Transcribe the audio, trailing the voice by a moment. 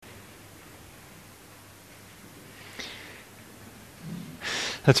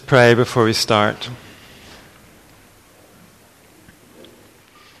Let's pray before we start.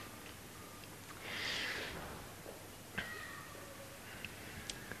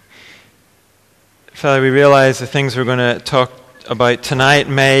 Father, we realize the things we're going to talk about tonight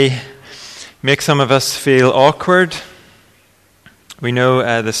may make some of us feel awkward. We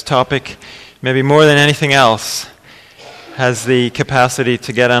know this topic, maybe more than anything else, has the capacity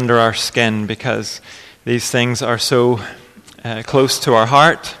to get under our skin because these things are so close to our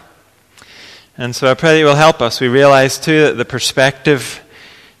heart. And so I pray that you will help us. We realize too that the perspective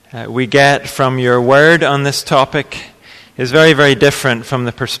we get from your word on this topic is very, very different from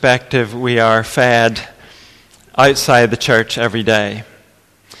the perspective we are fed outside the church every day.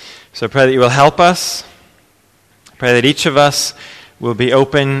 So I pray that you will help us. I pray that each of us will be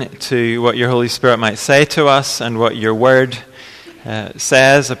open to what your Holy Spirit might say to us and what your word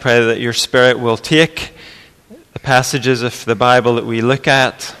says. I pray that your Spirit will take the passages of the Bible that we look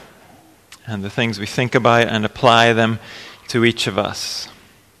at and the things we think about and apply them to each of us.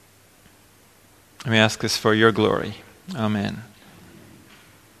 And we ask this for your glory. Amen.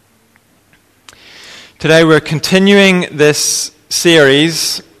 Today we're continuing this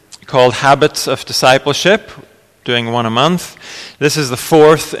series called Habits of Discipleship, doing one a month. This is the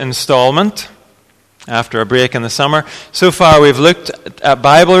fourth installment after a break in the summer. So far we've looked at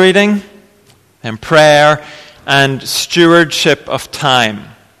Bible reading and prayer and stewardship of time.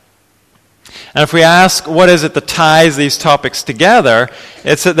 And if we ask what is it that ties these topics together,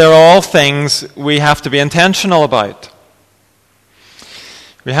 it's that they're all things we have to be intentional about.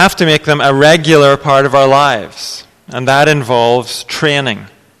 We have to make them a regular part of our lives, and that involves training.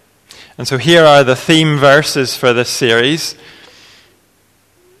 And so here are the theme verses for this series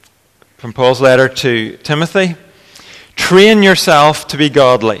from Paul's letter to Timothy. Train yourself to be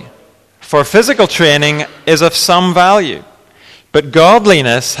godly, for physical training is of some value, but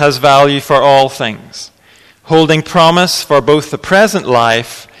godliness has value for all things, holding promise for both the present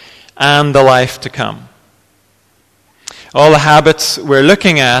life and the life to come. All the habits we're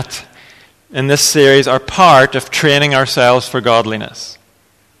looking at in this series are part of training ourselves for godliness.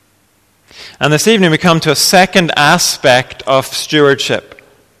 And this evening we come to a second aspect of stewardship.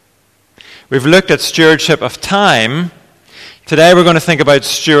 We've looked at stewardship of time. Today we're going to think about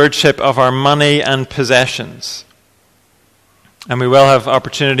stewardship of our money and possessions. And we will have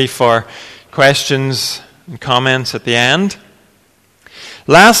opportunity for questions and comments at the end.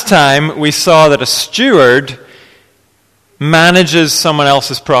 Last time we saw that a steward manages someone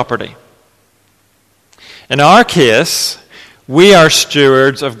else's property. In our case, we are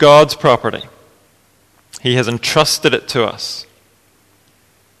stewards of God's property. He has entrusted it to us.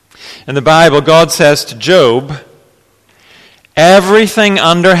 In the Bible, God says to Job, "Everything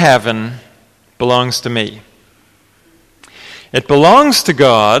under heaven belongs to me." It belongs to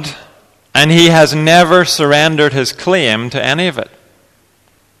God, and he has never surrendered his claim to any of it.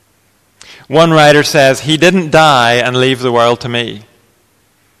 One writer says, "He didn't die and leave the world to me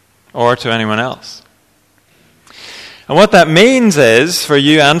or to anyone else." And what that means is, for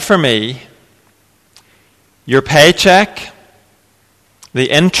you and for me, your paycheck, the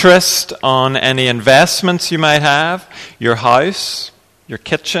interest on any investments you might have, your house, your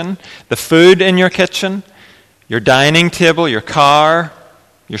kitchen, the food in your kitchen, your dining table, your car,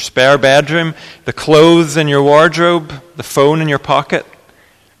 your spare bedroom, the clothes in your wardrobe, the phone in your pocket,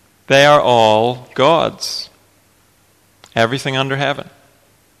 they are all God's. Everything under heaven.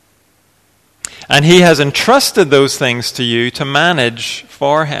 And he has entrusted those things to you to manage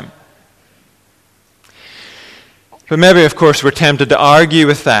for him. But maybe, of course, we're tempted to argue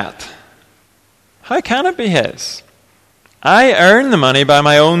with that. How can it be his? I earn the money by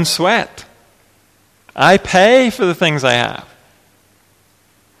my own sweat. I pay for the things I have.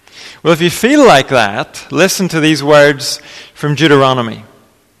 Well, if you feel like that, listen to these words from Deuteronomy.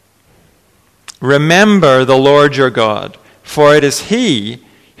 Remember the Lord your God, for it is he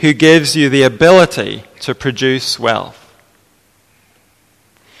who gives you the ability to produce wealth.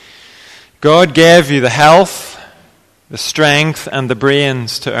 God gave you the health, the strength, and the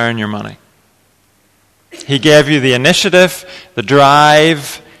brains to earn your money. He gave you the initiative, the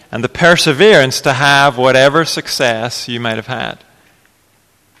drive, and the perseverance to have whatever success you might have had.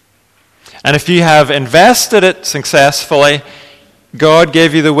 And if you have invested it successfully, God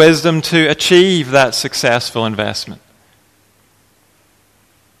gave you the wisdom to achieve that successful investment.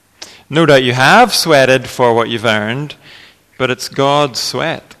 No doubt you have sweated for what you've earned, but it's God's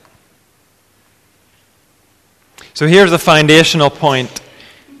sweat. So here's the foundational point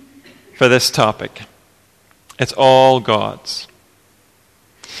for this topic. It's all God's.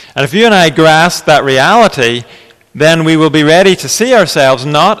 And if you and I grasp that reality, then we will be ready to see ourselves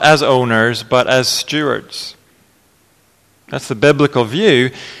not as owners, but as stewards. That's the biblical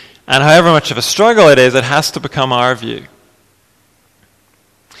view, and however much of a struggle it is, it has to become our view.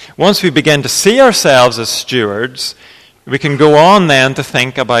 Once we begin to see ourselves as stewards, we can go on then to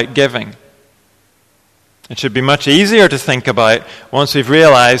think about giving. It should be much easier to think about once we've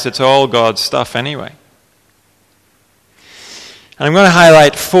realized it's all God's stuff anyway. And I'm going to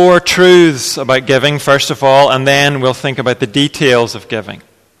highlight 4 truths about giving, first of all, and then we'll think about the details of giving.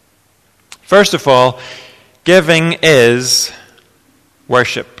 First of all, giving is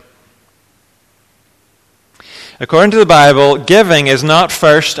worship. According to the Bible, giving is not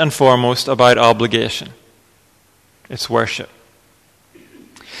first and foremost about obligation. It's worship.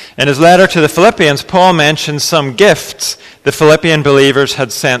 In his letter to the Philippians, Paul mentions some gifts the Philippian believers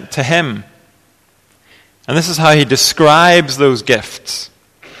had sent to him. And this is how he describes those gifts.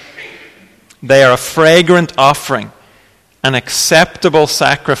 They are a fragrant offering, an acceptable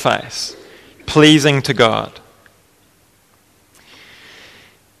sacrifice, pleasing to God.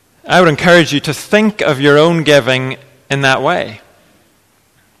 I would encourage you to think of your own giving in that way.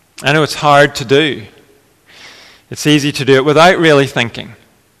 I know it's hard to do. It's easy to do it without really thinking.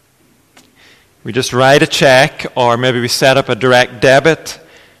 We just write a check, or maybe we set up a direct debit,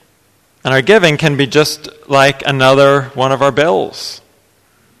 and our giving can be just like another one of our bills.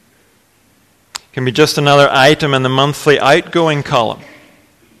 It can be just another item in the monthly outgoing column.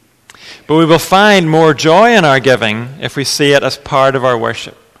 But we will find more joy in our giving if we see it as part of our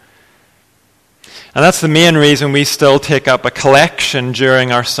worship. And that's the main reason we still take up a collection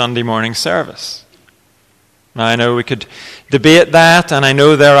during our Sunday morning service. Now, I know we could debate that, and I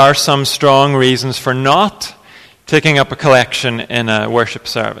know there are some strong reasons for not taking up a collection in a worship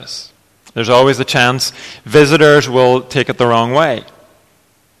service. There's always a chance visitors will take it the wrong way.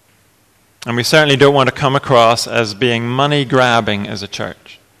 And we certainly don't want to come across as being money-grabbing as a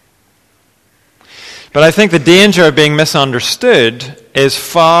church. But I think the danger of being misunderstood is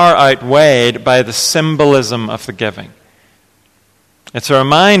far outweighed by the symbolism of the giving. It's a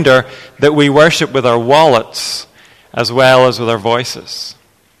reminder that we worship with our wallets as well as with our voices.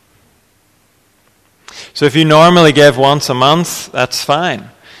 So if you normally give once a month, that's fine.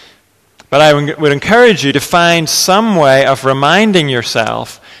 But I would encourage you to find some way of reminding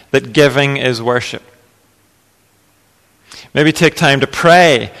yourself that giving is worship. Maybe take time to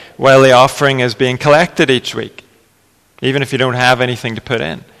pray while the offering is being collected each week, even if you don't have anything to put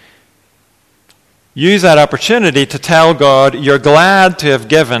in. Use that opportunity to tell God you're glad to have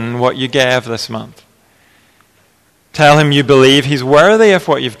given what you gave this month. Tell him you believe he's worthy of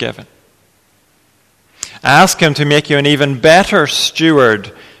what you've given. Ask him to make you an even better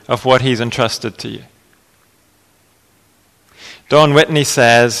steward of what he's entrusted to you. Don Whitney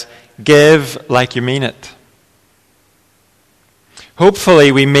says, "Give like you mean it."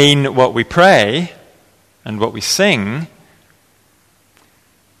 Hopefully we mean what we pray and what we sing.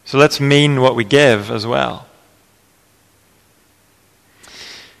 So let's mean what we give as well.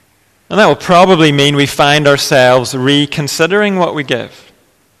 And that will probably mean we find ourselves reconsidering what we give.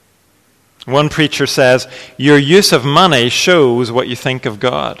 One preacher says, your use of money shows what you think of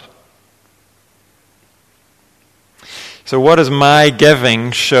God. So what does my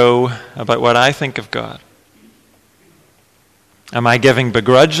giving show about what I think of God? Am I giving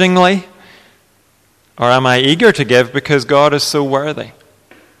begrudgingly? Or am I eager to give because God is so worthy?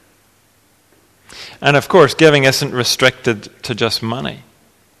 And of course, giving isn't restricted to just money.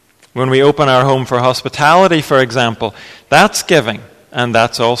 When we open our home for hospitality, for example, that's giving, and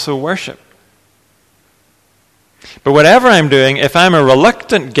that's also worship. But whatever I'm doing, if I'm a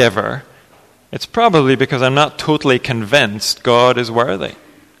reluctant giver, it's probably because I'm not totally convinced God is worthy.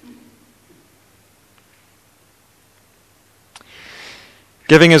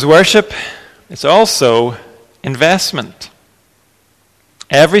 Giving is worship. It's also investment.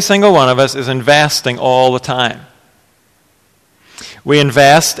 Every single one of us is investing all the time. We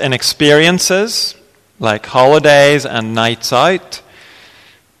invest in experiences like holidays and nights out.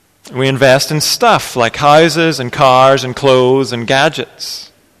 We invest in stuff like houses and cars and clothes and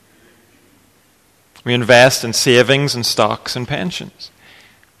gadgets. We invest in savings and stocks and pensions.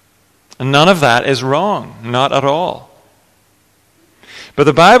 And none of that is wrong, not at all. But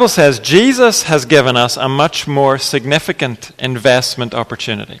the Bible says Jesus has given us a much more significant investment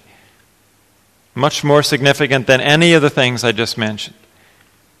opportunity. Much more significant than any of the things I just mentioned.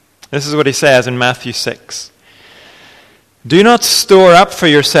 This is what he says in Matthew 6. Do not store up for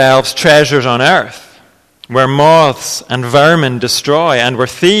yourselves treasures on earth, where moths and vermin destroy, and where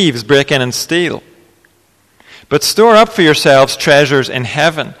thieves break in and steal. But store up for yourselves treasures in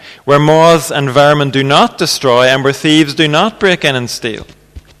heaven, where moths and vermin do not destroy, and where thieves do not break in and steal.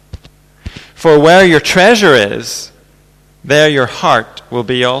 For where your treasure is, there your heart will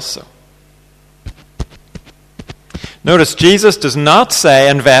be also. Notice, Jesus does not say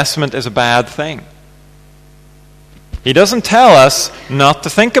investment is a bad thing. He doesn't tell us not to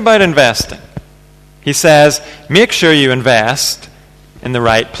think about investing. He says, make sure you invest in the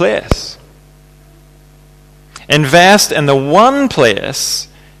right place. Invest in the one place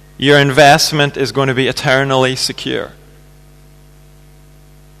your investment is going to be eternally secure.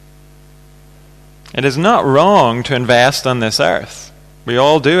 It is not wrong to invest on this earth. We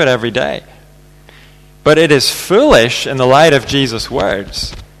all do it every day. But it is foolish, in the light of Jesus'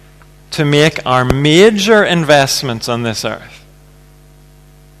 words, to make our major investments on this earth.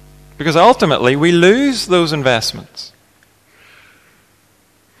 Because ultimately, we lose those investments.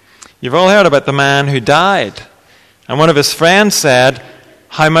 You've all heard about the man who died. And one of his friends said,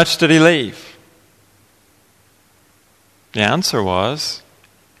 how much did he leave? The answer was,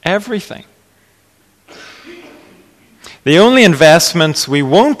 everything. The only investments we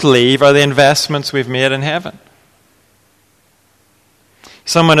won't leave are the investments we've made in heaven.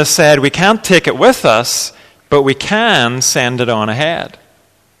 Someone has said, we can't take it with us, but we can send it on ahead.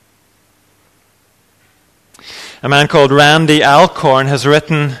 A man called Randy Alcorn has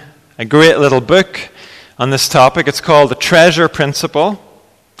written a great little book on this topic. It's called The Treasure Principle.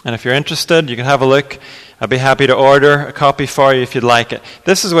 And if you're interested, you can have a look. I'd be happy to order a copy for you if you'd like it.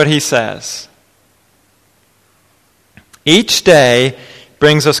 This is what he says. Each day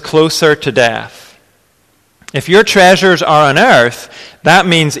brings us closer to death. If your treasures are on earth, that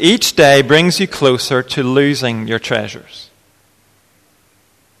means each day brings you closer to losing your treasures.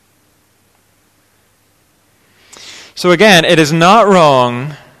 So again, it is not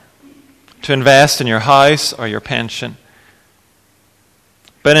wrong to invest in your house or your pension.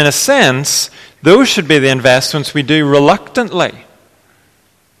 But in a sense, those should be the investments we do reluctantly,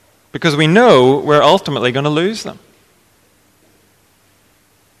 because we know we're ultimately going to lose them.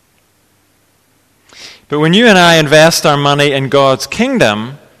 But when you and I invest our money in God's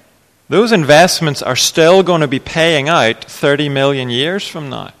kingdom, those investments are still going to be paying out 30 million years from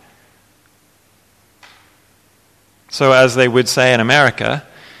now. So as they would say in America,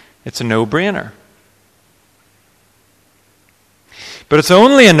 it's a no-brainer. But it's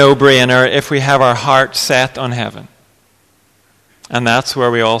only a no-brainer if we have our heart set on heaven. And that's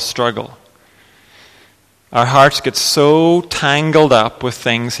where we all struggle. Our hearts get so tangled up with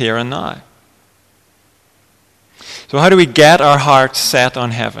things here and now. So how do we get our hearts set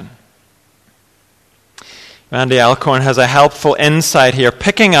on heaven? Randy Alcorn has a helpful insight here,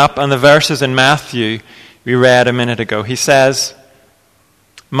 picking up on the verses in Matthew we read a minute ago. He says,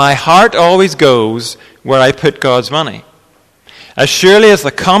 my heart always goes where I put God's money. As surely as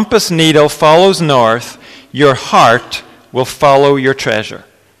the compass needle follows north, your heart will follow your treasure.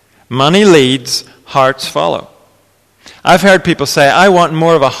 Money leads, hearts follow. I've heard people say, I want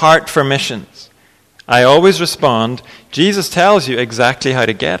more of a heart for missions. I always respond, Jesus tells you exactly how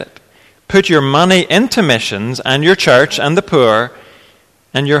to get it. Put your money into missions and your church and the poor,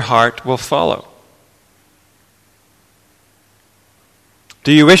 and your heart will follow.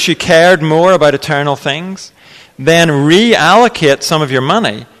 Do you wish you cared more about eternal things? Then reallocate some of your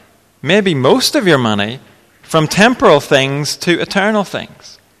money, maybe most of your money, from temporal things to eternal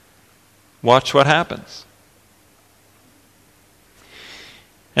things. Watch what happens.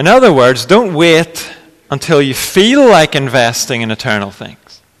 In other words, don't wait until you feel like investing in eternal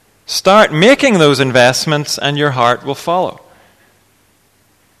things. Start making those investments and your heart will follow.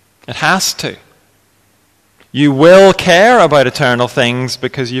 It has to. You will care about eternal things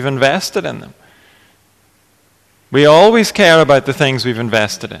because you've invested in them. We always care about the things we've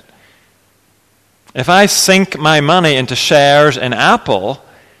invested in. If I sink my money into shares in Apple,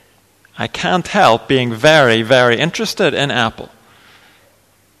 I can't help being very, very interested in Apple.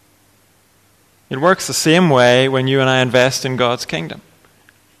 It works the same way when you and I invest in God's kingdom.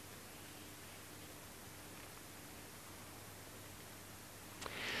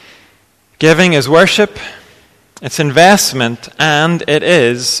 Giving is worship, it's investment, and it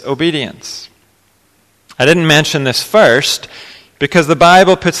is obedience. I didn't mention this first because the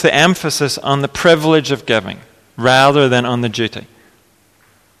Bible puts the emphasis on the privilege of giving rather than on the duty.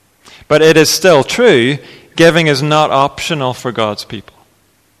 But it is still true, giving is not optional for God's people.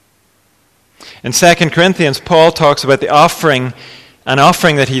 In 2 Corinthians, Paul talks about the offering, an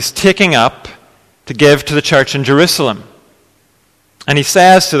offering that he's taking up to give to the church in Jerusalem. And he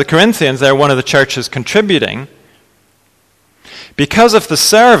says to the Corinthians, they're one of the churches contributing, Because of the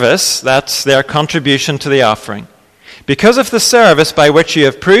service, that's their contribution to the offering, because of the service by which you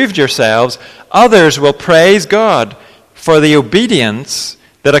have proved yourselves, others will praise God for the obedience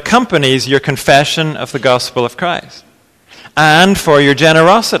that accompanies your confession of the gospel of Christ, and for your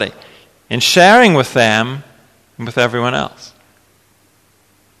generosity in sharing with them and with everyone else.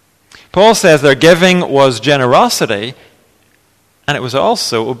 Paul says their giving was generosity, and it was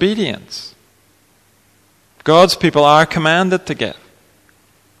also obedience. God's people are commanded to give.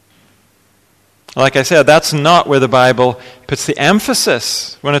 Like I said, that's not where the Bible puts the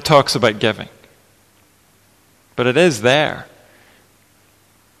emphasis when it talks about giving. But it is there.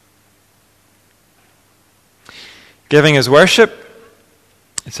 Giving is worship,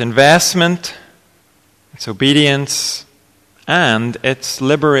 it's investment, it's obedience, and it's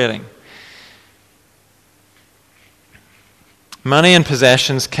liberating. Money and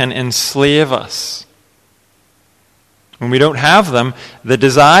possessions can enslave us. When we don't have them, the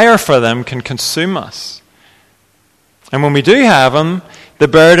desire for them can consume us. And when we do have them, the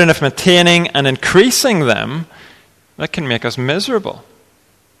burden of maintaining and increasing them, that can make us miserable.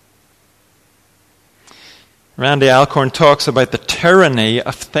 Randy Alcorn talks about the tyranny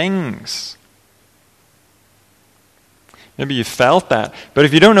of things. Maybe you felt that. But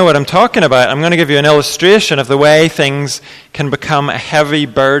if you don't know what I'm talking about, I'm going to give you an illustration of the way things can become a heavy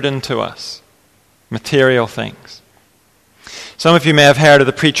burden to us. Material things. Some of you may have heard of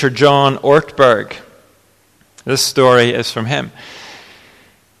the preacher John Ortberg. This story is from him.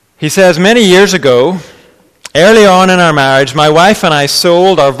 He says, many years ago, early on in our marriage, my wife and I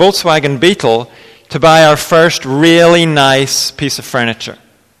sold our Volkswagen Beetle to buy our first really nice piece of furniture.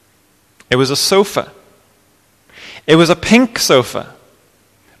 It was a sofa. It was a pink sofa.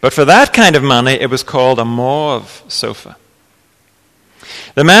 But for that kind of money, it was called a mauve sofa.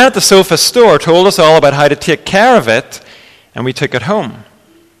 The man at the sofa store told us all about how to take care of it, and we took it home.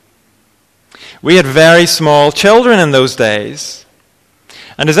 We had very small children in those days.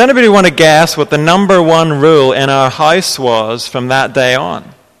 And does anybody want to guess what the number one rule in our house was from that day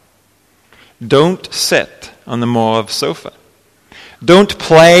on? Don't sit on the mauve sofa. Don't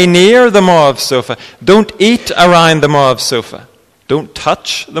play near the mauve sofa. Don't eat around the mauve sofa. Don't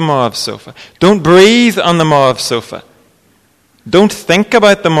touch the mauve sofa. Don't breathe on the mauve sofa. Don't think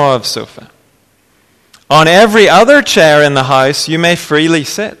about the mauve sofa. On every other chair in the house, you may freely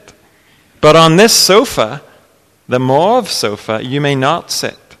sit. But on this sofa, the mauve sofa, you may not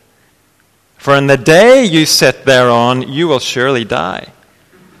sit. For in the day you sit thereon, you will surely die.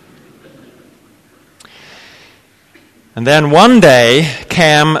 And then one day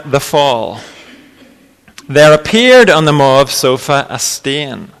came the fall. There appeared on the mauve sofa a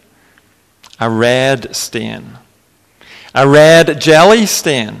stain, a red stain, a red jelly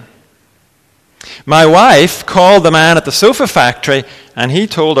stain. My wife called the man at the sofa factory, and he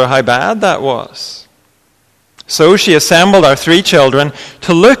told her how bad that was. So she assembled our 3 children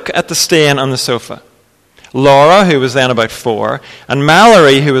to look at the stain on the sofa. Laura, who was then about 4, and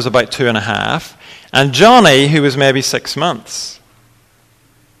Mallory, who was about 2.5, and Johnny, who was maybe 6 months.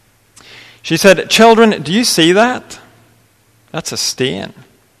 She said, children, do you see that? That's a stain.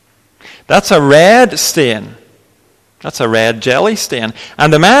 That's a red stain. That's a red jelly stain.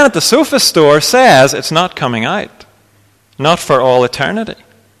 And the man at the sofa store says it's not coming out. Not for all eternity.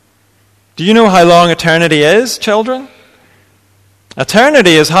 Do you know how long eternity is, children?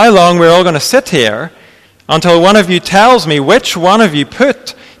 Eternity is how long we're all going to sit here until one of you tells me which one of you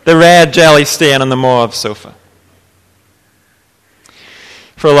put the red jelly stain on the mauve sofa.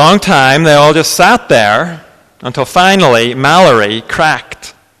 For a long time, they all just sat there until finally Mallory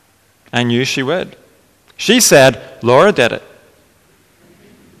cracked. I knew she would. She said, Laura did it.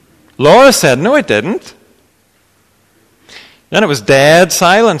 Laura said, no, it didn't. Then it was dead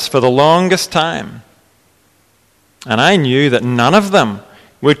silence for the longest time. And I knew that none of them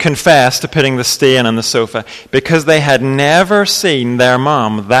would confess to putting the stain on the sofa because they had never seen their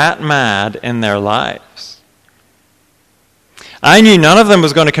mom that mad in their lives. I knew none of them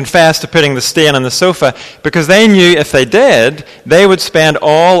was going to confess to putting the stain on the sofa because they knew if they did, they would spend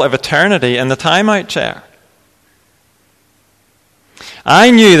all of eternity in the timeout chair.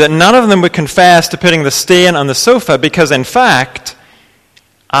 I knew that none of them would confess to putting the stain on the sofa because, in fact,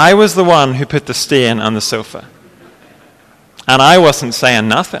 I was the one who put the stain on the sofa. And I wasn't saying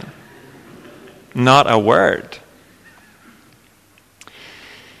nothing. Not a word.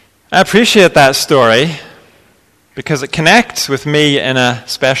 I appreciate that story because it connects with me in a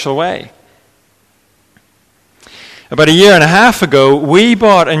special way. About 1.5 years ago, we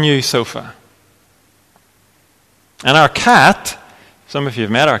bought a new sofa. And our cat, some of you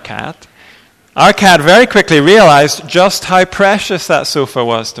have met our cat, Our cat very quickly realized just how precious that sofa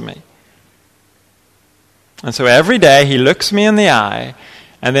was to me. And so every day he looks me in the eye,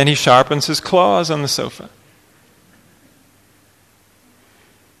 and then he sharpens his claws on the sofa.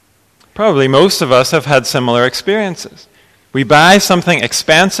 Probably most of us have had similar experiences. We buy something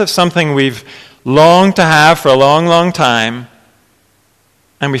expensive, something we've longed to have for a long, long time,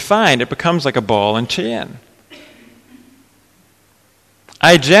 and we find it becomes like a ball and chain.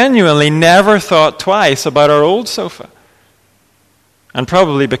 I genuinely never thought twice about our old sofa. And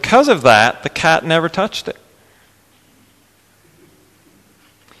probably because of that, the cat never touched it.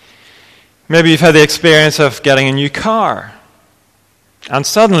 Maybe you've had the experience of getting a new car, and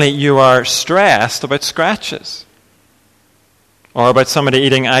suddenly you are stressed about scratches, or about somebody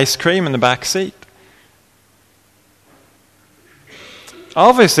eating ice cream in the back seat.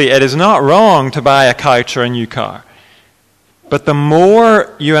 Obviously, it is not wrong to buy a couch or a new car. But the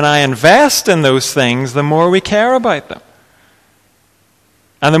more you and I invest in those things, the more we care about them.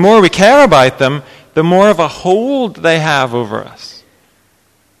 And the more we care about them, the more of a hold they have over us.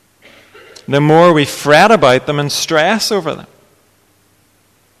 The more we fret about them and stress over them.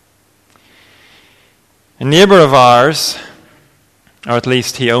 A neighbor of ours, or at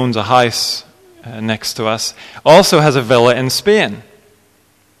least he owns a house next to us, also has a villa in Spain.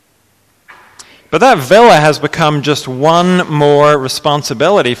 But that villa has become just one more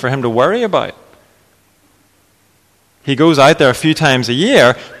responsibility for him to worry about. He goes out there a few times a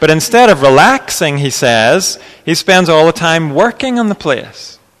year, but instead of relaxing, he says, he spends all the time working on the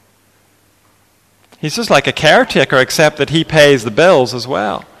place. He's just like a caretaker, except that he pays the bills as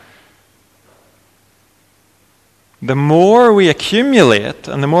well. The more we accumulate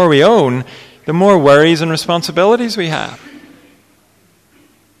and the more we own, the more worries and responsibilities we have.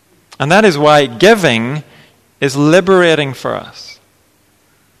 And that is why giving is liberating for us.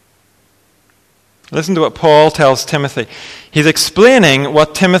 Listen to what Paul tells Timothy. He's explaining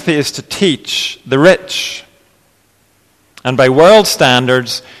what Timothy is to teach the rich. And by world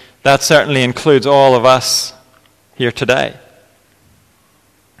standards, that certainly includes all of us here today.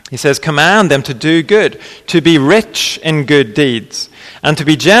 He says, command them to do good, to be rich in good deeds, and to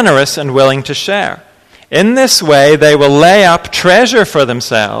be generous and willing to share. In this way, they will lay up treasure for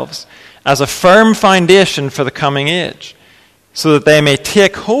themselves as a firm foundation for the coming age, so that they may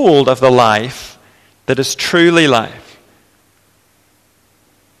take hold of the life that is truly life.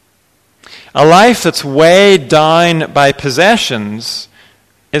 A life that's weighed down by possessions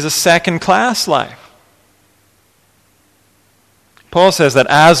is a second-class life. Paul says that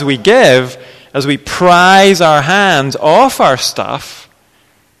as we give, as we prise our hands off our stuff,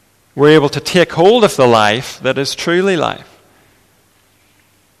 we're able to take hold of the life that is truly life.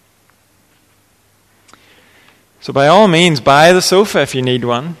 So by all means, buy the sofa if you need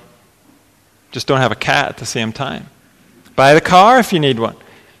one. Just don't have a cat at the same time. Buy the car if you need one.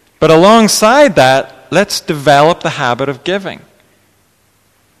 But alongside that, let's develop the habit of giving.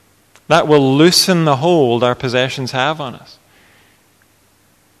 That will loosen the hold our possessions have on us.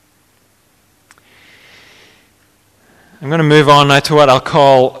 I'm going to move on now to what I'll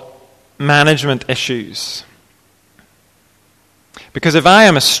call management issues. Because if I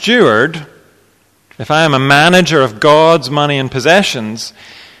am a steward, if I am a manager of God's money and possessions,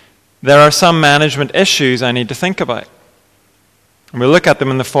 there are some management issues I need to think about. And we'll look at them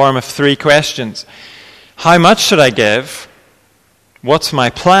in the form of 3 questions. How much should I give? What's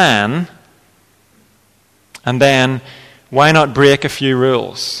my plan? And then, why not break a few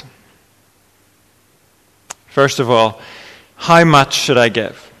rules? First of all, how much should I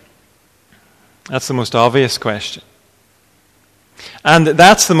give? That's the most obvious question. And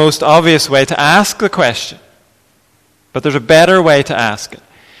that's the most obvious way to ask the question. But there's a better way to ask it.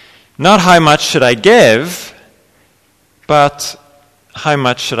 Not how much should I give, but how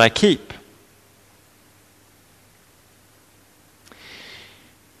much should I keep?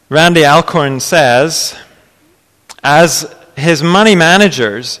 Randy Alcorn says, as his money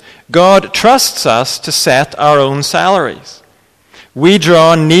managers, God trusts us to set our own salaries. We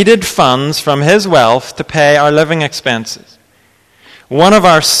draw needed funds from his wealth to pay our living expenses. One of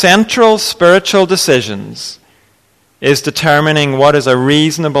our central spiritual decisions is determining what is a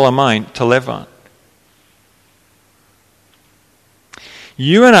reasonable amount to live on.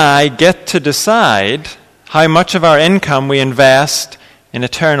 You and I get to decide how much of our income we invest in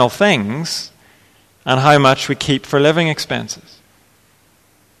eternal things and how much we keep for living expenses.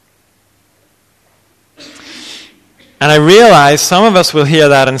 And I realize some of us will hear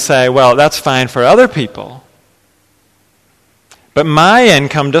that and say, well, that's fine for other people. But my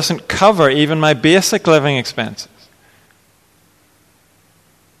income doesn't cover even my basic living expenses.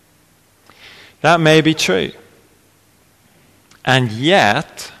 That may be true. And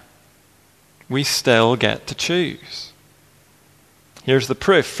yet, we still get to choose. Here's the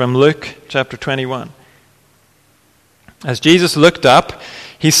proof from Luke chapter 21. As Jesus looked up,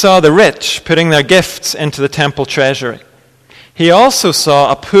 he saw the rich putting their gifts into the temple treasury. He also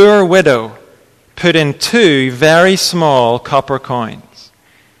saw a poor widow put in 2 very small copper coins.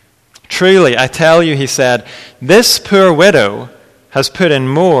 Truly, I tell you, he said, this poor widow has put in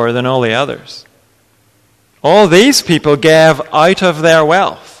more than all the others. All these people gave out of their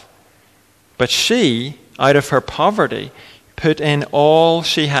wealth, but she, out of her poverty, put in all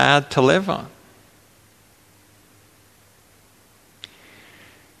she had to live on.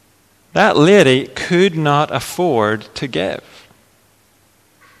 That lady could not afford to give,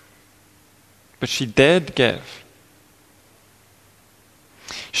 but she did give.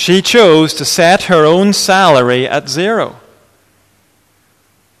 She chose to set her own salary at 0.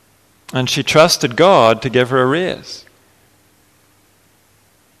 And she trusted God to give her a raise.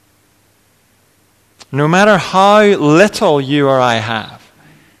 No matter how little you or I have,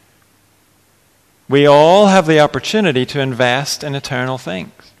 we all have the opportunity to invest in eternal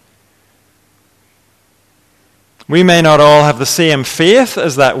things. We may not all have the same faith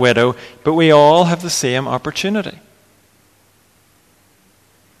as that widow, but we all have the same opportunity.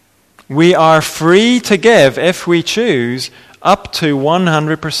 We are free to give, if we choose, up to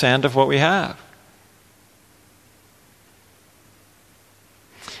 100% of what we have.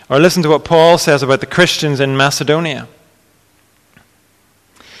 Or listen to what Paul says about the Christians in Macedonia.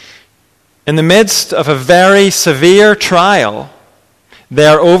 In the midst of a very severe trial,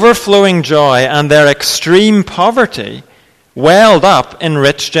 their overflowing joy and their extreme poverty welled up in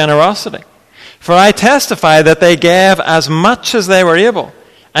rich generosity. For I testify that they gave as much as they were able,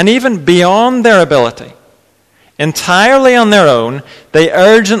 and even beyond their ability. Entirely on their own, they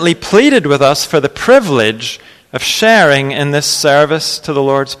urgently pleaded with us for the privilege of sharing in this service to the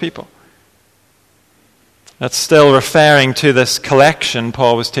Lord's people. That's still referring to this collection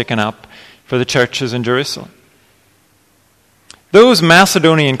Paul was taking up for the churches in Jerusalem. Those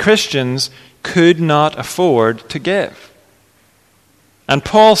Macedonian Christians could not afford to give. And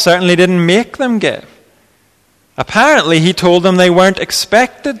Paul certainly didn't make them give. Apparently, he told them they weren't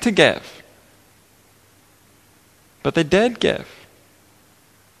expected to give. But they did give.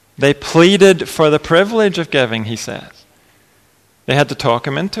 They pleaded for the privilege of giving, he says. They had to talk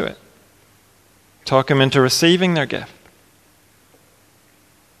him into it. Talk him into receiving their gift.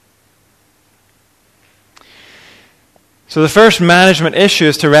 So the first management issue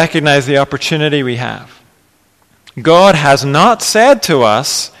is to recognize the opportunity we have. God has not said to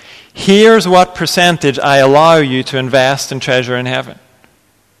us, here's what percentage I allow you to invest and treasure in heaven.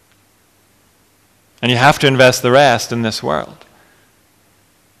 And you have to invest the rest in this world.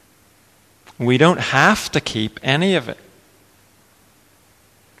 We don't have to keep any of it.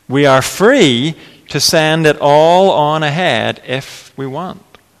 We are free to send it all on ahead if we want.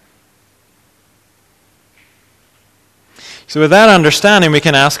 So with that understanding, we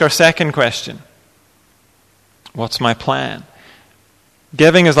can ask our second question. What's my plan?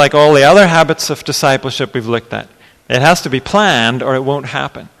 Giving is like all the other habits of discipleship we've looked at. It has to be planned or it won't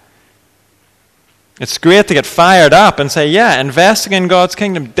happen. It's great to get fired up and say, yeah, investing in God's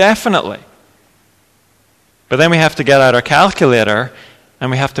kingdom, definitely. But then we have to get out our calculator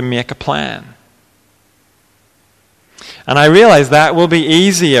and we have to make a plan. And I realize that will be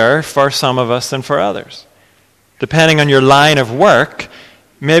easier for some of us than for others. Depending on your line of work,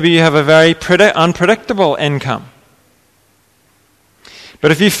 maybe you have a very unpredictable income.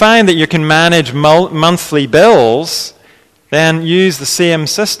 But if you find that you can manage monthly bills, then use the same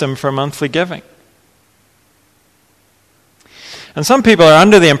system for monthly giving. And some people are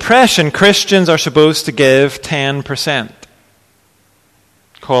under the impression Christians are supposed to give 10%,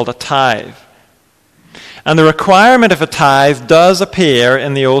 called a tithe. And the requirement of a tithe does appear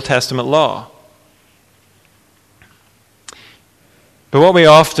in the Old Testament law. But what we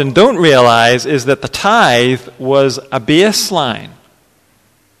often don't realize is that the tithe was a baseline.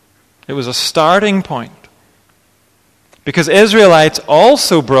 It was a starting point. Because Israelites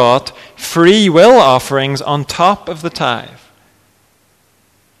also brought free will offerings on top of the tithe.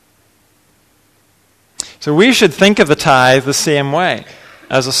 So we should think of the tithe the same way,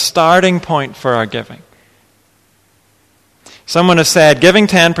 as a starting point for our giving. Someone has said, giving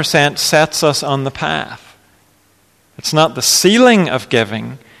 10% sets us on the path. It's not the ceiling of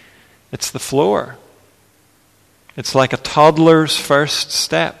giving, it's the floor. It's like a toddler's first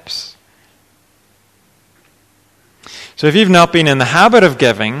steps. So if you've not been in the habit of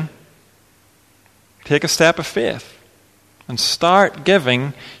giving, take a step of faith and start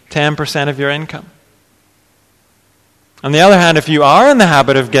giving 10% of your income. On the other hand, if you are in the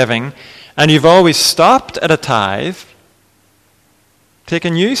habit of giving and you've always stopped at a tithe, take a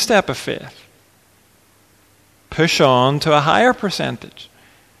new step of faith. Push on to a higher percentage.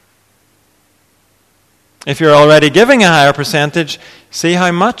 If you're already giving a higher percentage, see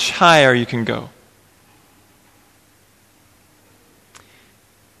how much higher you can go.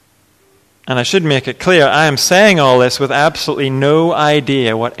 And I should make it clear, I am saying all this with absolutely no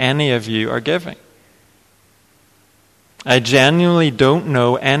idea what any of you are giving. I genuinely don't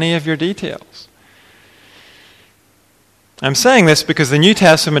know any of your details. I'm saying this because the New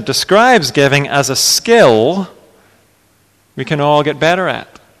Testament describes giving as a skill we can all get better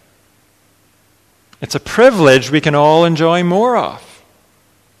at. It's a privilege we can all enjoy more of.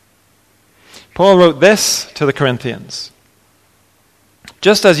 Paul wrote this to the Corinthians.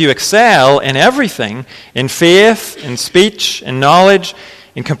 Just as you excel in everything, in faith, in speech, in knowledge,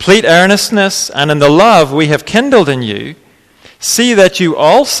 in complete earnestness, and in the love we have kindled in you, see that you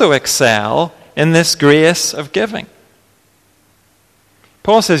also excel in this grace of giving.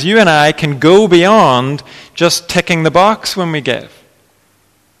 Paul says you and I can go beyond just ticking the box when we give.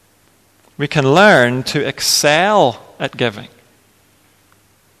 We can learn to excel at giving.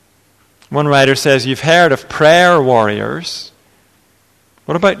 One writer says, you've heard of prayer warriors.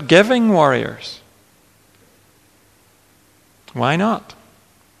 What about giving warriors? Why not?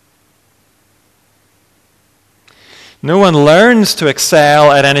 No one learns to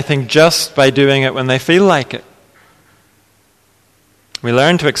excel at anything just by doing it when they feel like it. We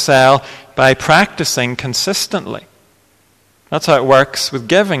learn to excel by practicing consistently. That's how it works with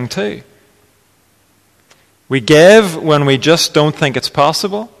giving too. We give when we just don't think it's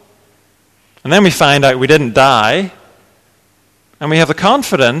possible. And then we find out we didn't die. And we have the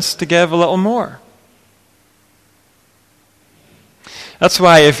confidence to give a little more. That's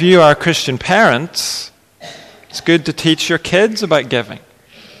why if you are Christian parents, it's good to teach your kids about giving.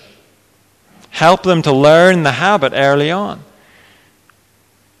 Help them to learn the habit early on.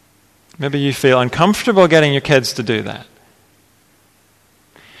 Maybe you feel uncomfortable getting your kids to do that.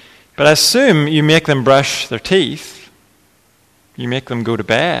 But I assume you make them brush their teeth. You make them go to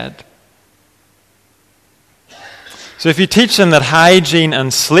bed. So if you teach them that hygiene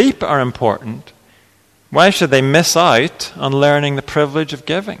and sleep are important, why should they miss out on learning the privilege of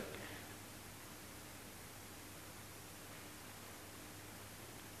giving?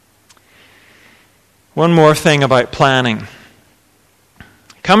 One more thing about planning.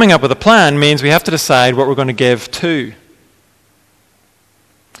 Coming up with a plan means we have to decide what we're going to give to.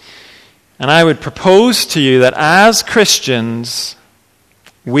 And I would propose to you that as Christians,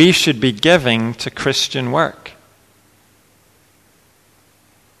 we should be giving to Christian work.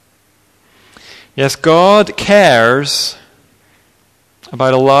 Yes, God cares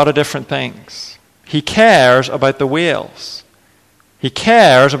about a lot of different things. He cares about the whales. He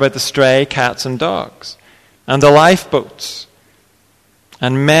cares about the stray cats and dogs and the lifeboats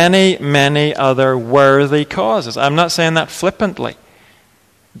and many, many other worthy causes. I'm not saying that flippantly.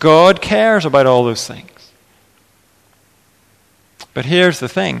 God cares about all those things. But here's the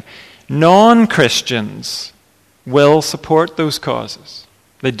thing. Non-Christians will support those causes.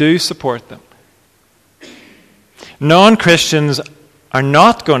 They do support them. Non-Christians are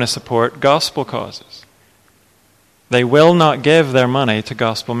not going to support gospel causes. They will not give their money to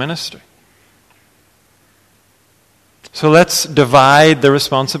gospel ministry. So let's divide the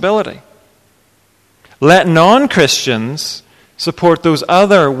responsibility. Let non-Christians support those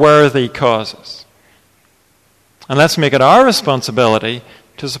other worthy causes. And let's make it our responsibility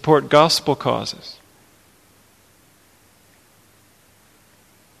to support gospel causes.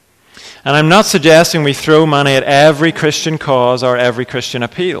 And I'm not suggesting we throw money at every Christian cause or every Christian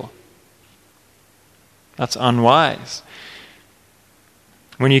appeal. That's unwise.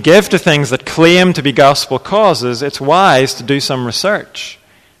 When you give to things that claim to be gospel causes, it's wise to do some research.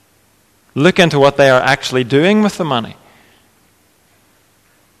 Look into what they are actually doing with the money.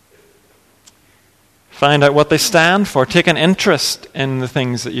 Find out what they stand for. Take an interest in the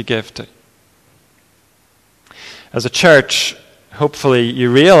things that you give to. As a church, hopefully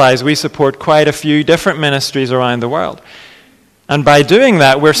you realize we support quite a few different ministries around the world. And by doing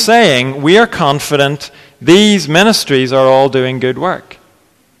that, we're saying we are confident these ministries are all doing good work.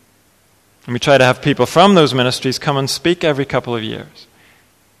 And we try to have people from those ministries come and speak every couple of years.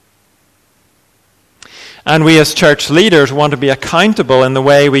 And we as church leaders want to be accountable in the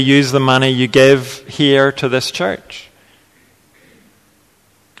way we use the money you give here to this church.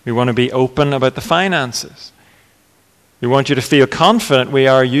 We want to be open about the finances. We want you to feel confident we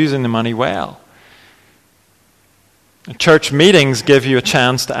are using the money well. Church meetings give you a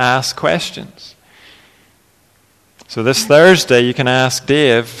chance to ask questions. So this Thursday, you can ask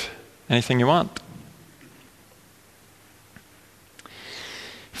Dave anything you want.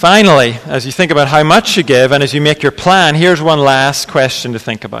 Finally, as you think about how much you give and as you make your plan, here's one last question to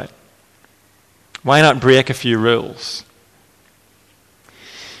think about. Why not break a few rules?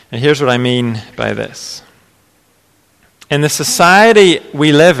 And here's what I mean by this. In the society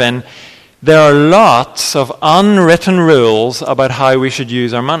we live in, there are lots of unwritten rules about how we should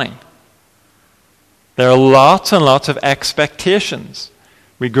use our money. There are lots and lots of expectations.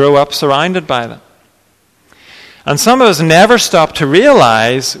 We grow up surrounded by them. And some of us never stop to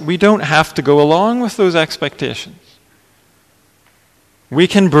realize we don't have to go along with those expectations. We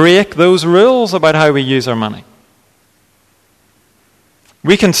can break those rules about how we use our money.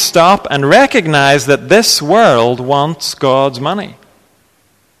 We can stop and recognize that this world wants God's money.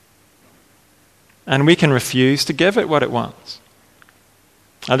 And we can refuse to give it what it wants.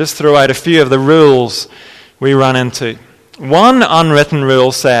 I'll just throw out a few of the rules we run into. One unwritten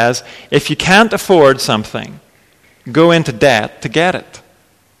rule says, if you can't afford something, go into debt to get it.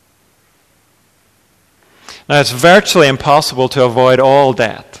 Now, it's virtually impossible to avoid all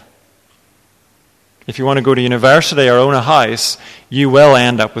debt. If you want to go to university or own a house, you will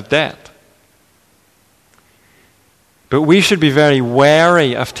end up with debt. But we should be very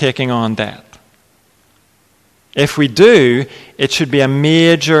wary of taking on debt. If we do, it should be a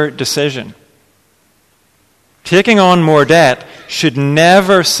major decision. Taking on more debt should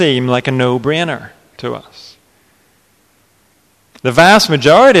never seem like a no-brainer to us. The vast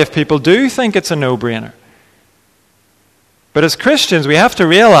majority of people do think it's a no-brainer. But as Christians, we have to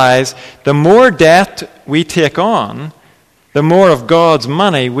realize the more debt we take on, the more of God's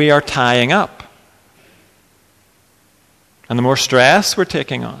money we are tying up. And the more stress we're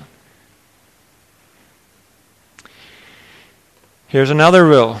taking on. Here's another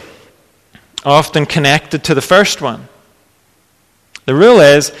rule, often connected to the first one. The rule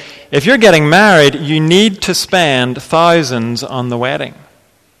is, if you're getting married, you need to spend thousands on the wedding.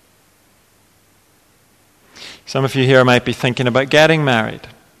 Some of you here might be thinking about getting married,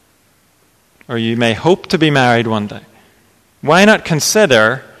 or you may hope to be married one day. Why not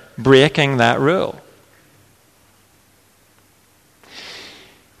consider breaking that rule?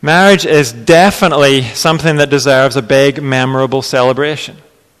 Marriage is definitely something that deserves a big, memorable celebration.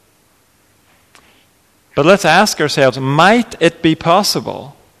 But let's ask ourselves, might it be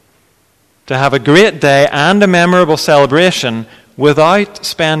possible to have a great day and a memorable celebration without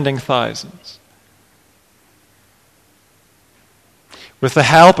spending thousands? With the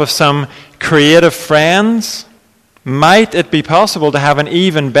help of some creative friends, might it be possible to have an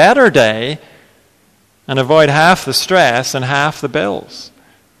even better day and avoid half the stress and half the bills?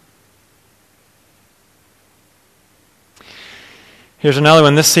 Here's another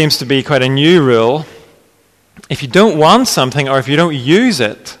one. This seems to be quite a new rule. If you don't want something or if you don't use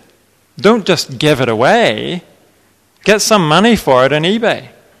it, don't just give it away. Get some money for it on eBay.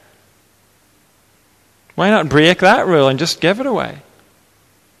 Why not break that rule and just give it away?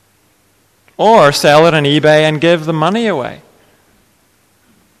 Or sell it on eBay and give the money away.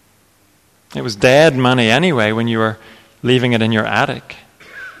 It was dead money anyway when you were leaving it in your attic.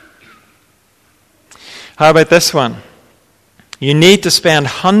 How about this one? You need to spend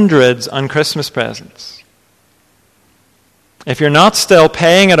hundreds on Christmas presents. If you're not still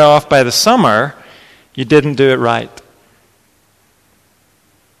paying it off by the summer, you didn't do it right.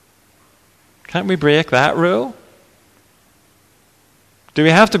 Can't we break that rule? Do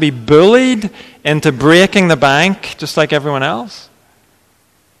we have to be bullied into breaking the bank just like everyone else?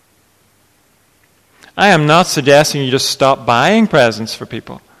 I am not suggesting you just stop buying presents for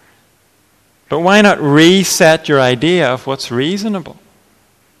people. But why not reset your idea of what's reasonable?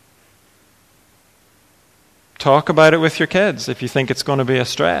 Talk about it with your kids if you think it's going to be a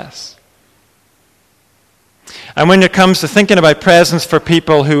stress. And when it comes to thinking about presents for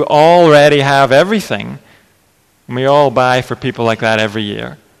people who already have everything, and we all buy for people like that every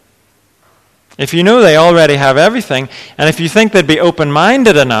year, if you know they already have everything, and if you think they'd be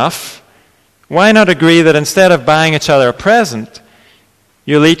open-minded enough, why not agree that instead of buying each other a present,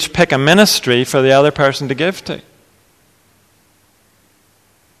 you'll each pick a ministry for the other person to give to?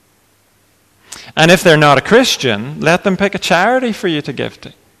 And if they're not a Christian, let them pick a charity for you to give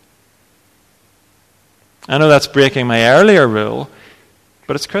to. I know that's breaking my earlier rule,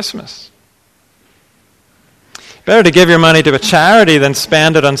 but it's Christmas. Better to give your money to a charity than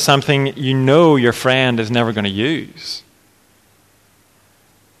spend it on something you know your friend is never going to use.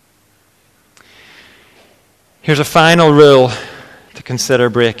 Here's a final rule to consider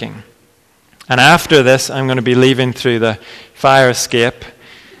breaking. And after this, I'm going to be leaving through the fire escape.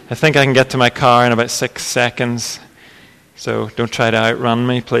 I think I can get to my car in about 6 seconds. So don't try to outrun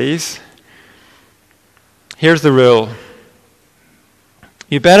me, please. Here's the rule.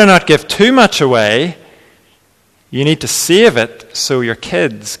 You better not give too much away. You need to save it so your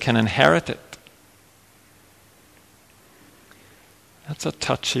kids can inherit it. That's a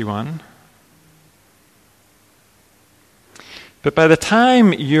touchy one. But by the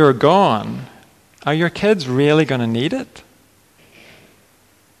time you're gone, are your kids really going to need it?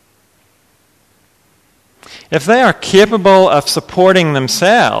 If they are capable of supporting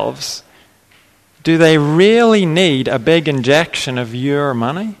themselves, do they really need a big injection of your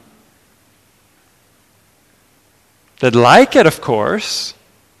money? They'd like it, of course,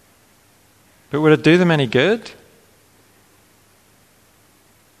 but would it do them any good?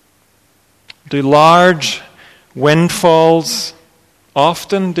 Do large windfalls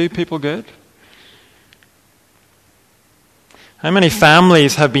often do people good? How many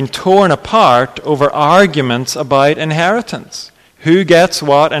families have been torn apart over arguments about inheritance? Who gets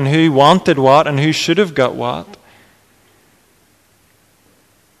what and who wanted what and who should have got what?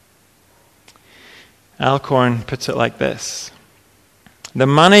 Alcorn puts it like this. The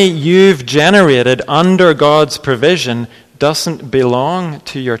money you've generated under God's provision doesn't belong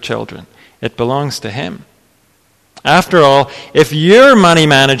to your children. It belongs to Him. After all, if your money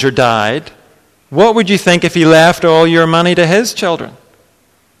manager died, what would you think if he left all your money to his children?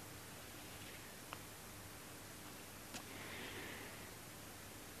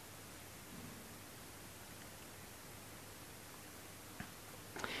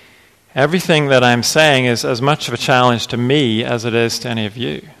 Everything that I'm saying is as much of a challenge to me as it is to any of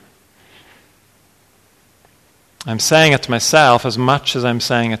you. I'm saying it to myself as much as I'm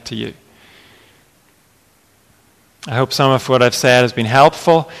saying it to you. I hope some of what I've said has been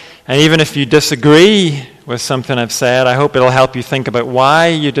helpful. And even if you disagree with something I've said, I hope it'll help you think about why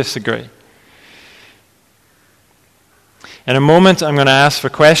you disagree. In a moment, I'm going to ask for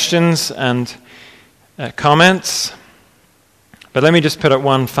questions and comments. But let me just put out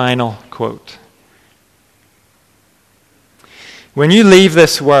one final quote. When you leave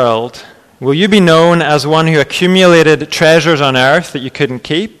this world, will you be known as one who accumulated treasures on earth that you couldn't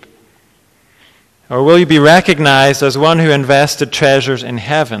keep? Or will you be recognized as one who invested treasures in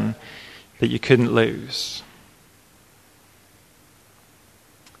heaven that you couldn't lose?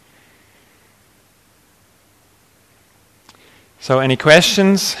 So any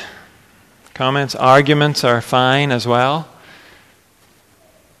questions, comments, arguments are fine as well.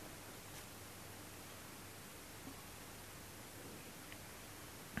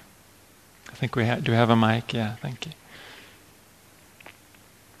 I think we do have a mic. Yeah, thank you.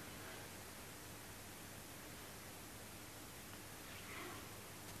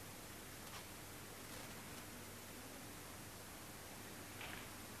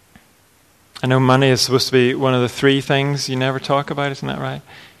 I know money is supposed to be one of the 3 things you never talk about, isn't that right?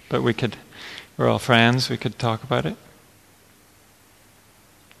 But we're all friends, we could talk about it.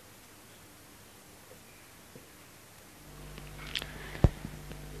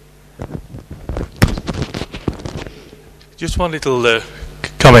 Just one little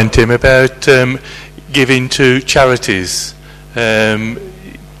comment, Tim, about giving to charities. Do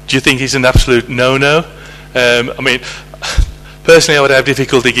you think it's an absolute no-no? Personally, I would have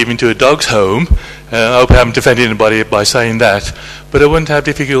difficulty giving to a dog's home. I hope I haven't offended anybody by saying that. But I wouldn't have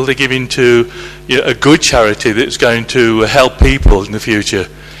difficulty giving to a good charity that's going to help people in the future.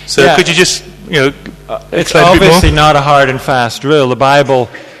 So could you just it's obviously not a hard and fast rule. The Bible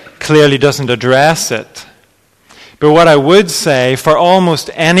clearly doesn't address it. But what I would say, for almost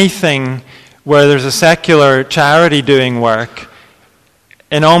anything where there's a secular charity doing work,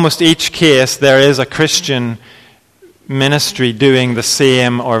 in almost each case there is a Christian ministry doing the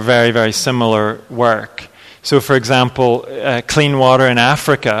same or very, very similar work. So, for example, clean water in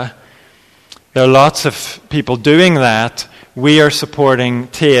Africa, there are lots of people doing that. We are supporting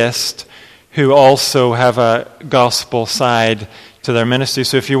Taste, who also have a gospel side to their ministry.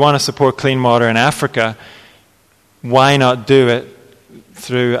 So if you want to support clean water in Africa, why not do it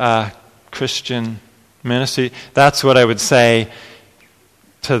through a Christian ministry? That's what I would say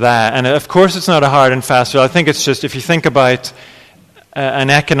to that. And of course it's not a hard and fast rule. I think it's just, if you think about an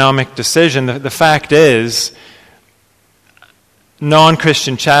economic decision, the fact is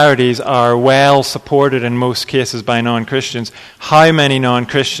non-Christian charities are well supported in most cases by non-Christians. How many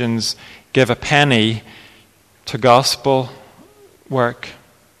non-Christians give a penny to gospel work?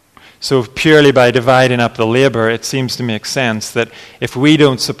 So purely by dividing up the labor, it seems to make sense that if we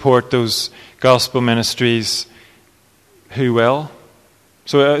don't support those gospel ministries, who will?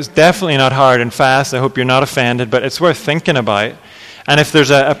 So it's definitely not hard and fast. I hope you're not offended, but it's worth thinking about. And if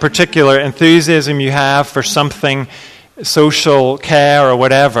there's a particular enthusiasm you have for something, social care or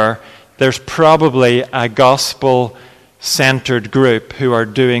whatever, there's probably a gospel-centered group who are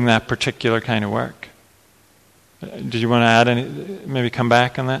doing that particular kind of work. Did you want to add any? Maybe come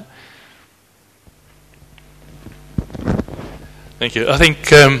back on that? Thank you. I think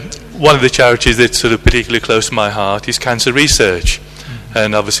one of the charities that's sort of particularly close to my heart is cancer research.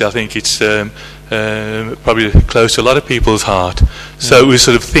 And obviously I think it's probably close to a lot of people's heart. So it was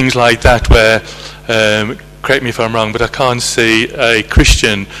sort of things like that where, correct me if I'm wrong, but I can't see a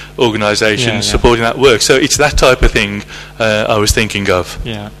Christian organisation supporting that work. So it's that type of thing I was thinking of.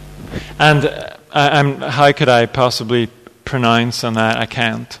 Yeah. And how could I possibly pronounce on that? I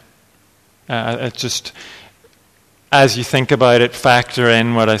can't. It's just, as you think about it, factor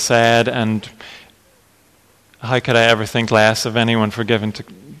in what I said, and how could I ever think less of anyone for giving to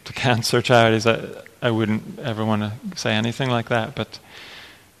cancer charities? I wouldn't ever want to say anything like that. But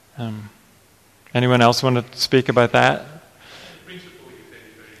anyone else want to speak about that?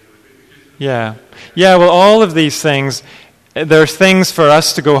 Yeah. Well, all of these things, there are things for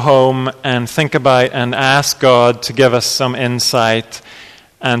us to go home and think about and ask God to give us some insight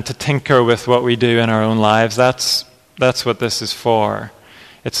and to tinker with what we do in our own lives. That's what this is for.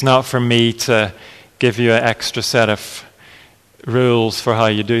 It's not for me to give you an extra set of rules for how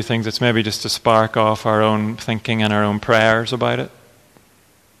you do things. It's maybe just to spark off our own thinking and our own prayers about it.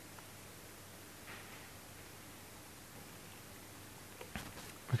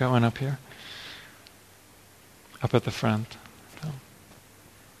 We got one up here? Up at the front.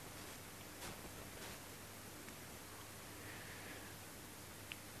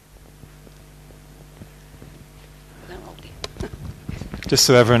 Just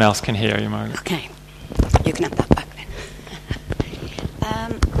so everyone else can hear you, Margaret. Okay. You can have that back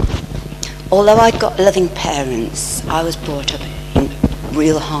then. Although I'd got loving parents, I was brought up in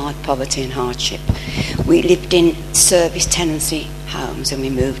real hard poverty and hardship. We lived in service tenancy homes and we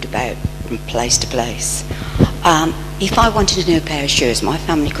moved about from place to place. If I wanted a new pair of shoes, my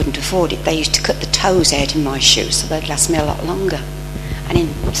family couldn't afford it. They used to cut the toes out in my shoes so they'd last me a lot longer. And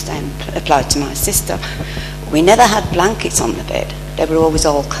the same applied to my sister. We never had blankets on the bed. They were always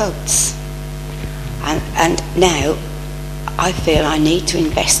all coats. And now I feel I need to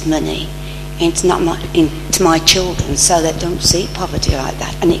invest money into my children so they don't see poverty like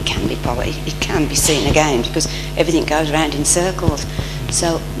that. And it can be poverty. It can be seen again because everything goes around in circles.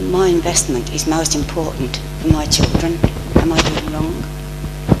 So my investment is most important for my children. Am I doing wrong?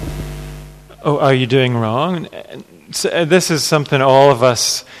 Oh, are you doing wrong? So, this is something all of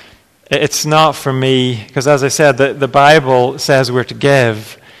us... It's not for me, because as I said, the Bible says we're to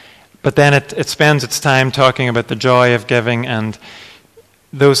give, but then it spends its time talking about the joy of giving and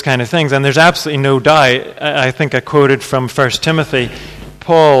those kind of things. And there's absolutely no doubt, I think I quoted from 1 Timothy,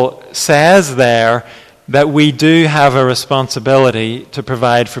 Paul says there that we do have a responsibility to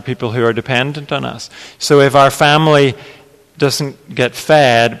provide for people who are dependent on us. So if our family doesn't get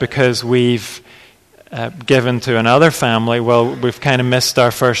fed because we've given to another family, well, we've kind of missed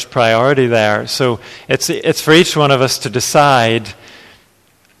our first priority there. So it's for each one of us to decide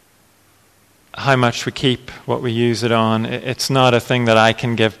how much we keep, what we use it on. It's not a thing that I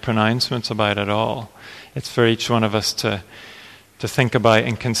can give pronouncements about at all. It's for each one of us to think about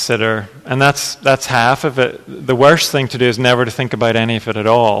and consider. And that's half of it. The worst thing to do is never to think about any of it at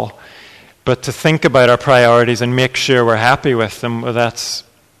all. But to think about our priorities and make sure we're happy with them, well, that's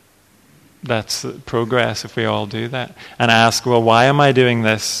progress if we all do that. And ask, well, why am I doing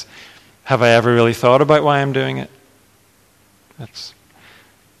this? Have I ever really thought about why I'm doing it?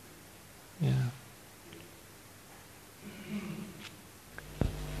 Yeah.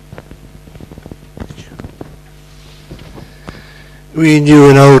 We knew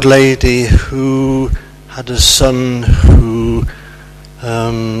an old lady who had a son who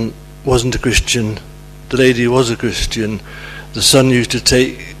wasn't a Christian. The lady was a Christian. The son used to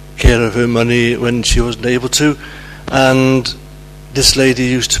take care of her money when she wasn't able to, and this lady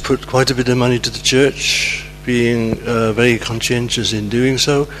used to put quite a bit of money to the church, being very conscientious in doing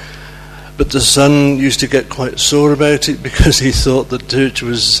so. But the son used to get quite sore about it because he thought the church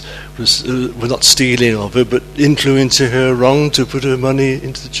was not stealing of her, but influencing her wrong to put her money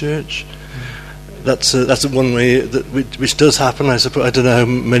into the church. That's one way that which does happen. I suppose I don't know how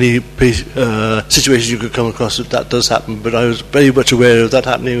many situations you could come across that does happen, but I was very much aware of that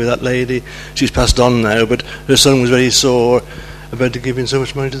happening with that lady. She's passed on now, but her son was very sore about giving so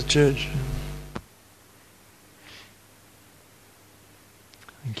much money to the church.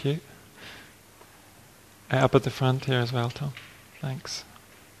 Thank you. Up at the front here as well, Tom. Thanks.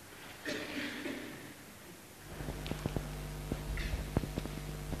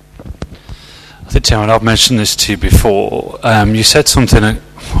 I think, Tim, and I've mentioned this to you before. You said something, I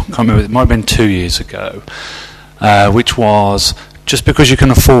can't remember, it might have been 2 years ago, which was, just because you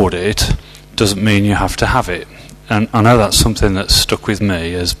can afford it doesn't mean you have to have it. And I know that's something that's stuck with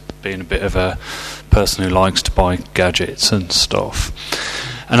me as being a bit of a person who likes to buy gadgets and stuff.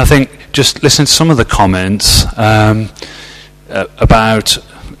 And I think just listening to some of the comments about,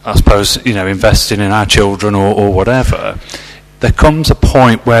 I suppose, investing in our children or whatever, there comes a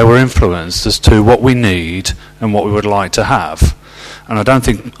point where we're influenced as to what we need and what we would like to have. And I don't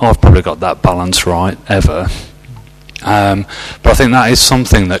think I've probably got that balance right, ever. But I think that is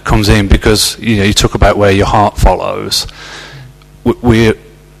something that comes in because, you talk about where your heart follows. We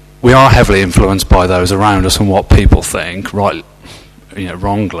are heavily influenced by those around us and what people think, right,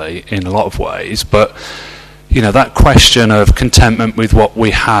 wrongly in a lot of ways. But, that question of contentment with what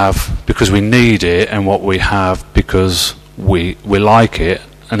we have because we need it and what we have because we like it.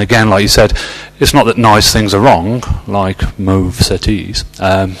 And again, like you said, it's not that nice things are wrong, like mauve settees.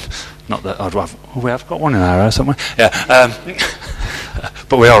 Not that I'd rather. We have got one in our house, haven't we? Yeah.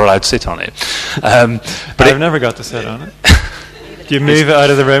 But we are allowed to sit on it. But I've never got to sit on it. Do you move it out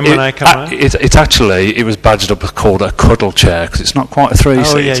of the room when I come out? It was badged up as called a cuddle chair because it's not quite a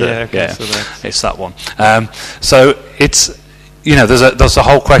three-seater. Oh, yeah. Okay, yeah. So it's that one. So it's, there's a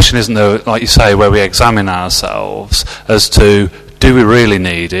whole question, isn't there, like you say, where we examine ourselves as to, do we really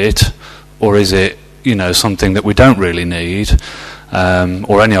need it, or is it, something that we don't really need,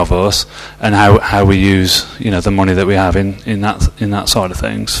 or any of us, and how we use, the money that we have in that side of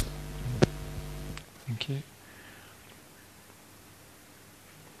things. Thank you.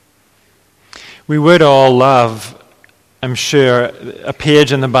 We would all love, I'm sure, a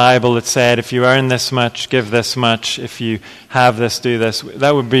page in the Bible that said, if you earn this much, give this much. If you have this, do this.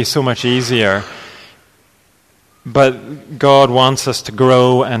 That would be so much easier. But God wants us to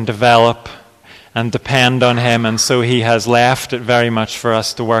grow and develop and depend on Him, and so He has left it very much for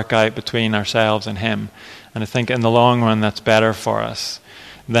us to work out between ourselves and Him. And I think in the long run that's better for us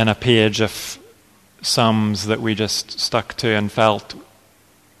than a page of sums that we just stuck to and felt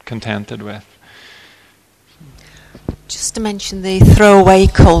contented with. Just to mention the throwaway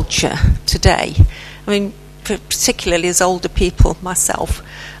culture today. I mean, particularly as older people myself,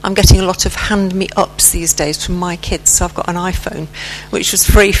 I'm getting a lot of hand-me-ups these days from my kids. So I've got an iPhone, which was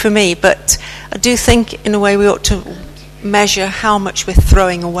free for me. But I do think, in a way, we ought to measure how much we're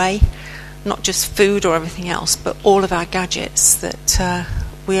throwing away, not just food or everything else, but all of our gadgets, that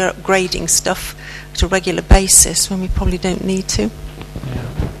we're upgrading stuff at a regular basis when we probably don't need to.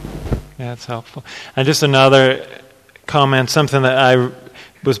 Yeah, it's helpful. And just another comment, something that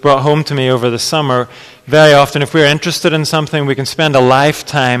was brought home to me over the summer. Very often, if we're interested in something, we can spend a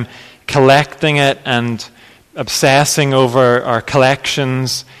lifetime collecting it and obsessing over our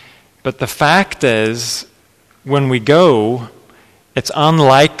collections. But the fact is, when we go, it's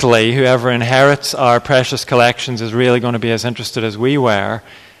unlikely whoever inherits our precious collections is really going to be as interested as we were.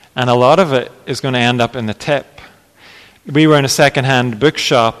 And a lot of it is going to end up in the tip. We were in a second-hand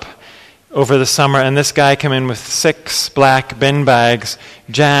bookshop over the summer, and this guy came in with 6 black bin bags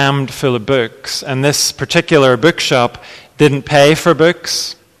jammed full of books. And this particular bookshop didn't pay for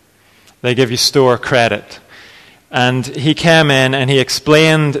books. They give you store credit. And he came in and he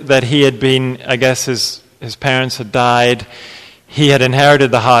explained that he had been, I guess his parents had died. He had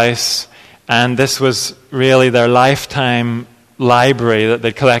inherited the house, and this was really their lifetime library that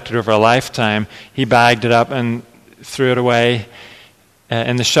they'd collected over a lifetime. He bagged it up and threw it away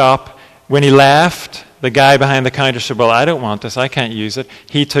in the shop. When he left, the guy behind the counter said, well, I don't want this, I can't use it.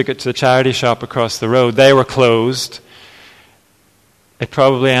 He took it to the charity shop across the road. They were closed. It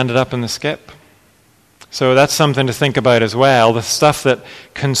probably ended up in the skip. So that's something to think about as well. The stuff that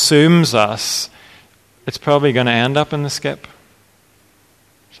consumes us, it's probably going to end up in the skip.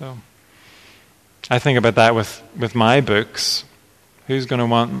 So I think about that with my books. Who's going to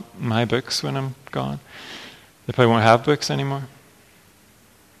want my books when I'm gone? They probably won't have books anymore.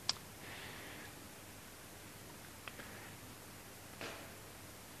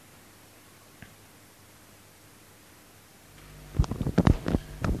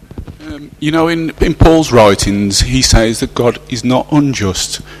 In Paul's writings, he says that God is not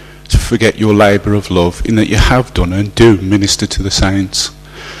unjust to forget your labour of love, in that you have done and do minister to the saints.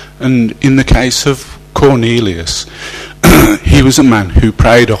 And in the case of Cornelius, he was a man who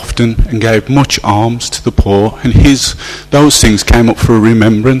prayed often and gave much alms to the poor, and those things came up for a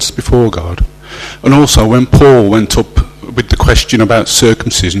remembrance before God. And also when Paul went up with the question about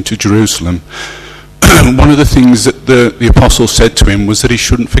circumcision to Jerusalem, one of the things that the apostle said to him was that he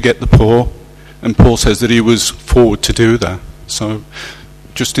shouldn't forget the poor, and Paul says that he was forward to do that. So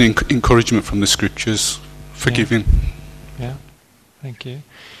just an encouragement from the scriptures for giving. Yeah, thank you.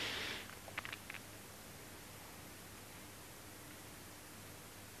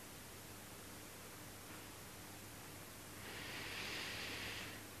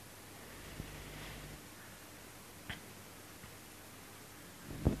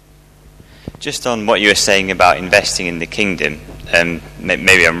 Just on what you were saying about investing in the kingdom,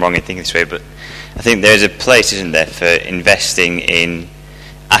 maybe I'm wrong in thinking this way, but I think there's a place, isn't there, for investing in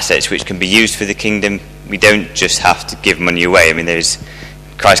assets which can be used for the kingdom. We don't just have to give money away. I mean, there's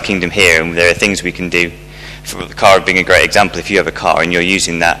Christ's kingdom here, and there are things we can do. For the car being a great example, if you have a car and you're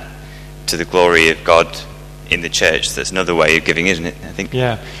using that to the glory of God in the church, that's another way of giving, isn't it? I think.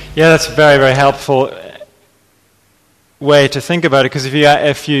 Yeah, that's a very, very helpful way to think about it, because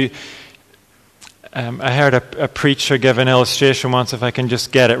if you I heard a preacher give an illustration once, if I can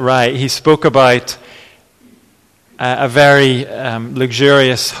just get it right. He spoke about a very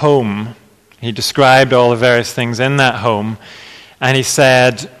luxurious home. He described all the various things in that home, and he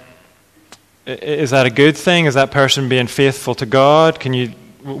said, is that a good thing? Is that person being faithful to God?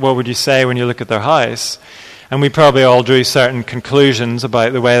 What would you say when you look at their house? And we probably all drew certain conclusions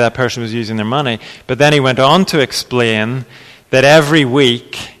about the way that person was using their money. But then he went on to explain that every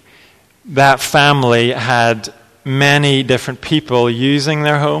week that family had many different people using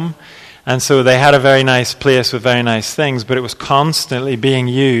their home, and so they had a very nice place with very nice things, but it was constantly being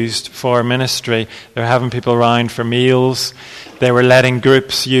used for ministry. They were having people around for meals, they were letting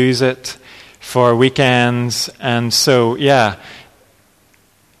groups use it for weekends, and so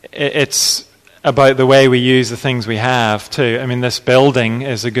it's about the way we use the things we have too. I mean, this building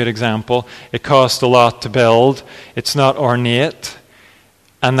is a good example. It cost a lot to build. It's not ornate,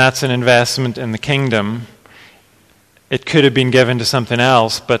 and that's an investment in the kingdom. It could have been given to something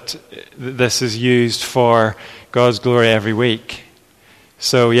else, but this is used for God's glory every week.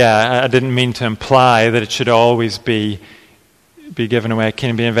 So I didn't mean to imply that it should always be given away. It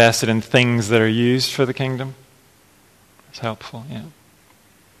can be invested in things that are used for the kingdom. It's helpful, yeah.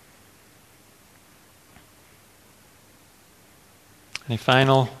 Any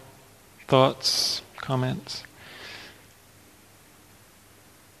final thoughts, comments?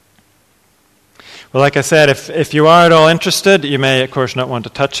 Well, like I said, if you are at all interested, you may, of course, not want to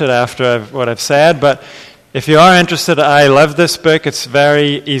touch it after what I've said, but if you are interested, I love this book. It's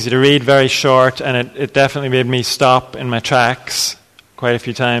very easy to read, very short, and it definitely made me stop in my tracks quite a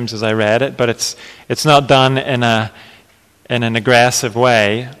few times as I read it, but it's not done in an aggressive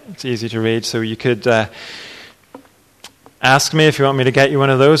way. It's easy to read, so you could ask me if you want me to get you one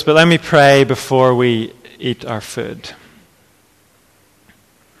of those, but let me pray before we eat our food.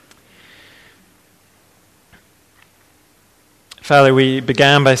 Father, we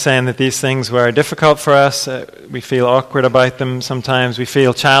began by saying that these things were difficult for us. We feel awkward about them sometimes. We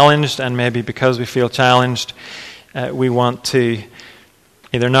feel challenged, and maybe because we feel challenged, we want to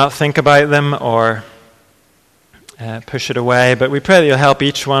either not think about them or push it away. But we pray that you'll help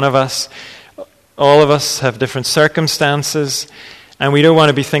each one of us. All of us have different circumstances, and we don't want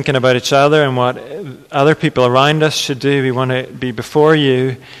to be thinking about each other and what other people around us should do. We want to be before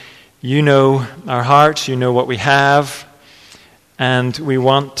you. You know our hearts. You know what we have. And we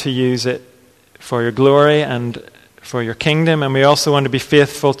want to use it for your glory and for your kingdom. And we also want to be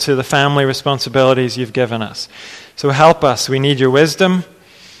faithful to the family responsibilities you've given us. So help us. We need your wisdom.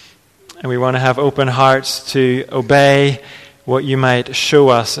 And we want to have open hearts to obey what you might show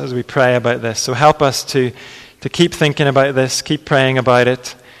us as we pray about this. So help us to keep thinking about this, keep praying about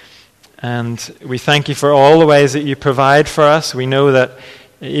it. And we thank you for all the ways that you provide for us. We know that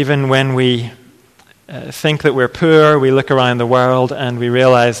even when we think that we're poor, we look around the world and we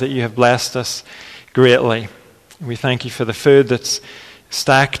realize that you have blessed us greatly. We thank you for the food that's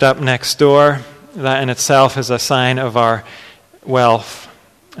stacked up next door. That in itself is a sign of our wealth.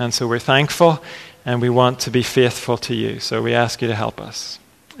 And so we're thankful, and we want to be faithful to you. So we ask you to help us.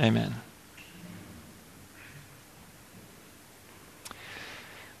 Amen.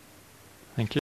 Thank you.